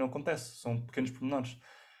 70, e aqui não acontece, são pequenos pormenores.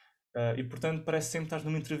 E portanto parece sempre que estás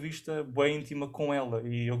numa entrevista bem íntima com ela,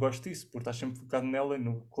 e eu gosto disso, porque estás sempre focado nela e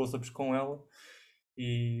no close-ups com ela,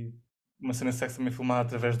 e uma cena de sexo também filmada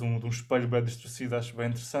através de um espelho bem distorcido, acho bem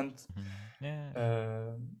interessante. É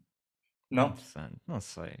Ah, não? interessante, não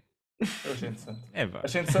sei. Eu achei interessante. É vá.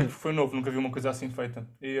 Achei interessante porque foi novo, nunca vi uma coisa assim feita.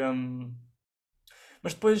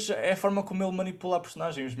 Mas depois é a forma como ele manipula a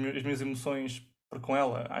personagem, as minhas emoções para com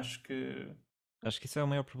ela. Acho que. Acho que isso é o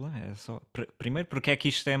maior problema. É só, primeiro, porque é que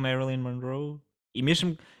isto é Marilyn Monroe? E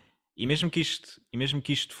mesmo, e mesmo que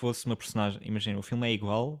isto fosse uma personagem, imagina, o filme é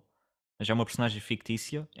igual, mas é uma personagem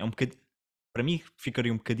fictícia, é um bocadinho, para mim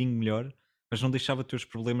ficaria um bocadinho melhor, mas não deixava de ter os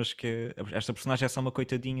problemas que esta personagem é só uma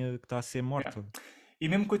coitadinha que está a ser Yeah. morta. E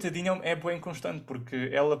mesmo coitadinha é bem inconstante, porque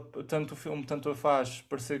ela, tanto o filme, tanto a faz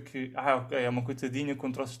parecer que, ok, é uma coitadinha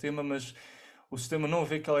contra o sistema, mas o sistema não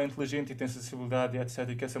vê que ela é inteligente e tem sensibilidade e etc.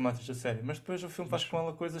 e quer ser uma atriz a sério. Mas depois o filme faz com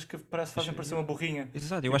ela coisas que fazem parecer uma burrinha.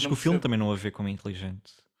 Exato, eu Tipo, acho que não o filme percebo. também não a vê como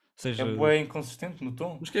inteligente. Ou seja, É bué inconsistente no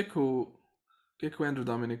tom. Mas o que é que o Andrew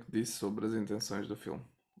Dominic disse sobre as intenções do filme?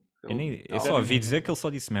 eu só ouvi dizer que ele só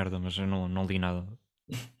disse merda, mas eu não li nada.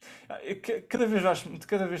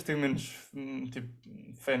 Cada vez tenho menos tipo,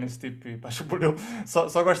 fé nesse tipo e acho por ele.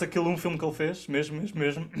 Só gosto daquele um filme que ele fez, mesmo.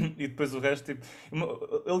 E depois o resto, tipo.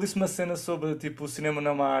 Ele disse uma cena sobre tipo, o cinema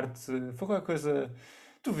não é uma arte. Foi qualquer coisa.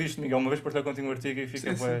 Tu viste, Miguel, uma vez partilhar contigo um artigo e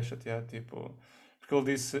fiquei Sim, bué sim. chateado, tipo. Porque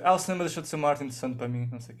ele disse, o cinema deixou de ser uma arte interessante para mim,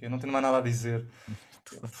 não sei o quê, não tenho mais nada a dizer.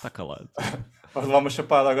 Está calado. Vais levar uma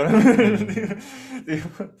chapada agora.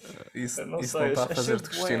 Tipo, Isso não não sei, está a achei fazer-te bué.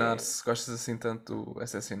 questionar se gostas assim tanto do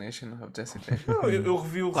Assassination of Jesse James? Não, eu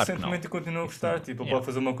revi-o Claro que recentemente não. e continuo a Isso gostar. não. Tipo, ele Yeah. pode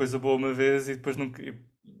fazer uma coisa boa uma vez e depois, nunca, e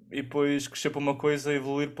depois crescer para uma coisa e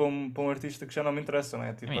evoluir para um artista que já não me interessa, não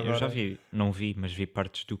é? Tipo, Eu já agora. não vi, mas vi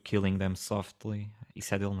partes do Killing Them Softly.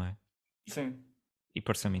 Isso é dele, não é? Sim. E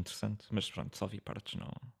pareceu-me interessante, mas pronto, só vi partes,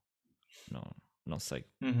 não, não sei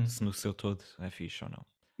Uhum. se no seu todo é fixe ou não.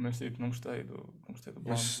 Mas tipo, não gostei do Blonde.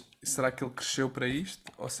 Mas será que ele cresceu para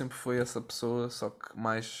isto? Ou sempre foi essa pessoa, só que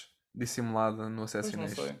mais dissimulada no Pois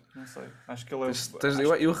Assassination? não sei. Acho que ele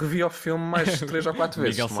é. Eu revi o filme mais 3 ou 4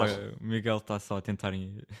 vezes. Tomás. Miguel está só a tentar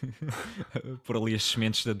pôr ali as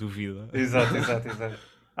sementes da dúvida. Exato.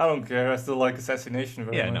 I don't care, I still like Assassination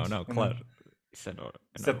very Yeah, much. não, you know. claro. Isso é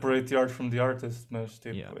Separate the art from the artist, mas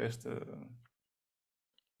tipo, Yeah. este.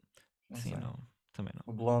 Não Sim, sei. não, também não.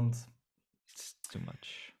 O Blonde. It's too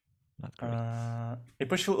much. Not great. E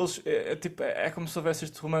depois eles, tipo, é como se houvesse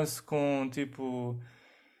este romance com tipo.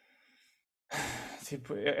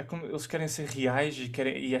 Tipo, é como eles querem ser reais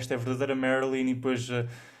e esta é a verdadeira Marilyn e depois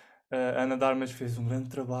a Ana de Armas fez um grande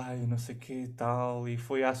trabalho, não sei o que e tal, e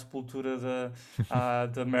foi à sepultura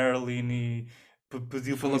da Marilyn e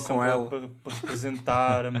pediu Falou permissão com ela. para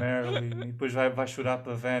representar a Marilyn e depois vai chorar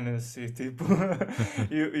para Venice e tipo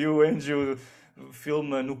e o Andrew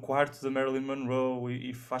filma no quarto da Marilyn Monroe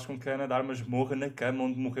e faz com que a Ana de Armas morra na cama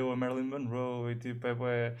onde morreu a Marilyn Monroe e tipo é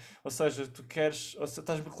bué. Ou seja, tu queres, ou seja,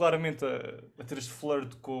 estás claramente a ter este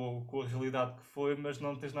flirt com a realidade que foi, mas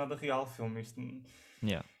não tens nada real, filme.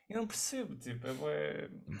 Yeah. Eu não percebo, tipo, é bué.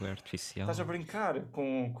 Bué artificial. Estás a brincar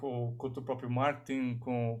com o teu próprio marketing,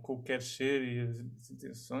 com o que queres ser e as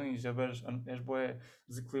intenções, és bué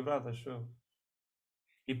desequilibrado, acho eu.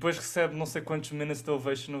 E depois recebe não sei quantos minutes de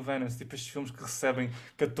ovation no Venice. Tipo, estes filmes que recebem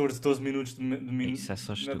 14, 12 minutos Isso é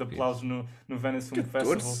só de estúpido. aplausos no Venice Film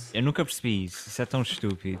 14? Festival. Eu nunca percebi isso. Isso é tão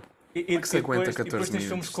estúpido. Como é que se aguenta E depois 14 tens filmes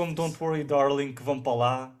minutos? como Don't Worry Darling que vão para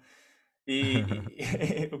lá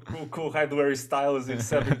com o raio do Harry Styles e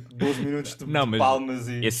recebem 12 minutos de Não, mas palmas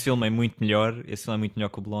e. esse filme é muito melhor. Esse filme é muito melhor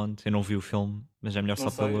que o Blonde. Eu não vi o filme, mas é melhor Não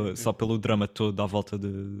sei, só pelo drama todo à volta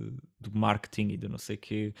do marketing e do não sei o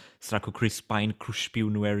quê. Será que o Chris Pine cuspiu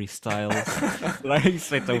no Harry Styles?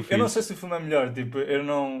 Isso é tão Eu não fixe. sei se o filme é melhor, tipo, eu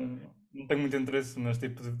não tenho muito interesse, mas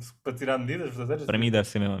tipo, para tirar medidas verdadeiras. Para mim deve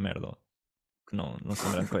ser mesmo a merda. Que não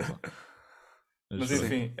são grande coisa. Mas pronto.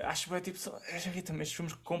 enfim, acho que é tipo, já vi também estes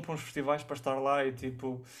filmes que compram os festivais para estar lá e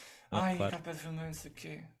tipo, ai, claro. capa de filme, não sei o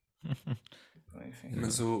quê. Enfim.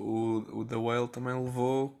 Mas o The Whale também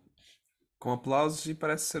levou com aplausos e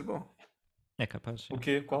parece ser bom. É capaz. O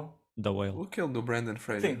quê? Qual? The Whale. Aquele do Brandon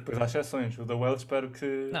Fraser. Sim, pois há exceções. O The Whale espero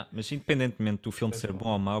que. Não, mas independentemente do filme Sim, ser sim. bom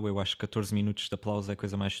ou mau, eu acho que 14 minutos de aplauso é a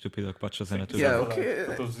coisa mais estúpida que podes fazer na tua Isso é vida. verdade,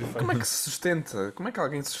 para todos os Como é efeitos. que se sustenta? Como é que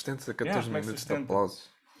alguém sustenta 14 como é que minutos de sustenta?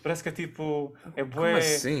 aplausos? Parece que é tipo. É Como bué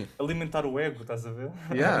assim? alimentar o ego, estás a ver?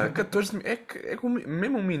 14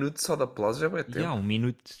 mesmo um minuto só de aplausos já vai tempo. Um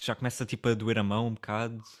minuto já começa tipo a doer a mão um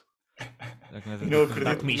bocado. Já começa E não a dar acredito como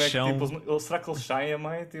é que comichão. tipo, será que eles saem a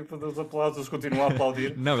meio tipo, dos aplausos, eles continuam a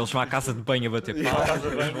aplaudir? Não, eles vão à casa de banho a bater Vão à casa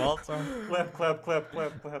de palmas. banho. Voltam.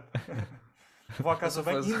 Clap. Vão à casa de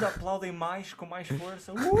banho e ainda aplaudem mais, com mais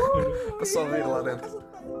força. Para só ver lá dentro.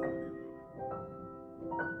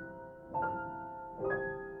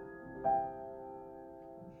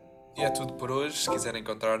 E é tudo por hoje. Se quiserem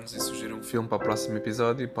encontrar-nos e sugerir um filme para o próximo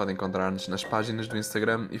episódio, podem encontrar-nos nas páginas do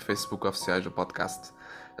Instagram e Facebook oficiais do podcast.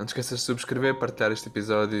 Não te esqueças de subscrever, partilhar este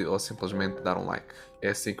episódio ou simplesmente dar um like. É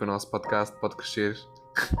assim que o nosso podcast pode crescer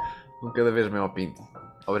cada vez maior pinto.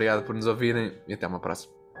 Obrigado por nos ouvirem e até uma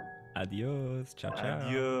próxima. Adiós. Tchau, tchau.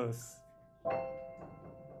 Adiós.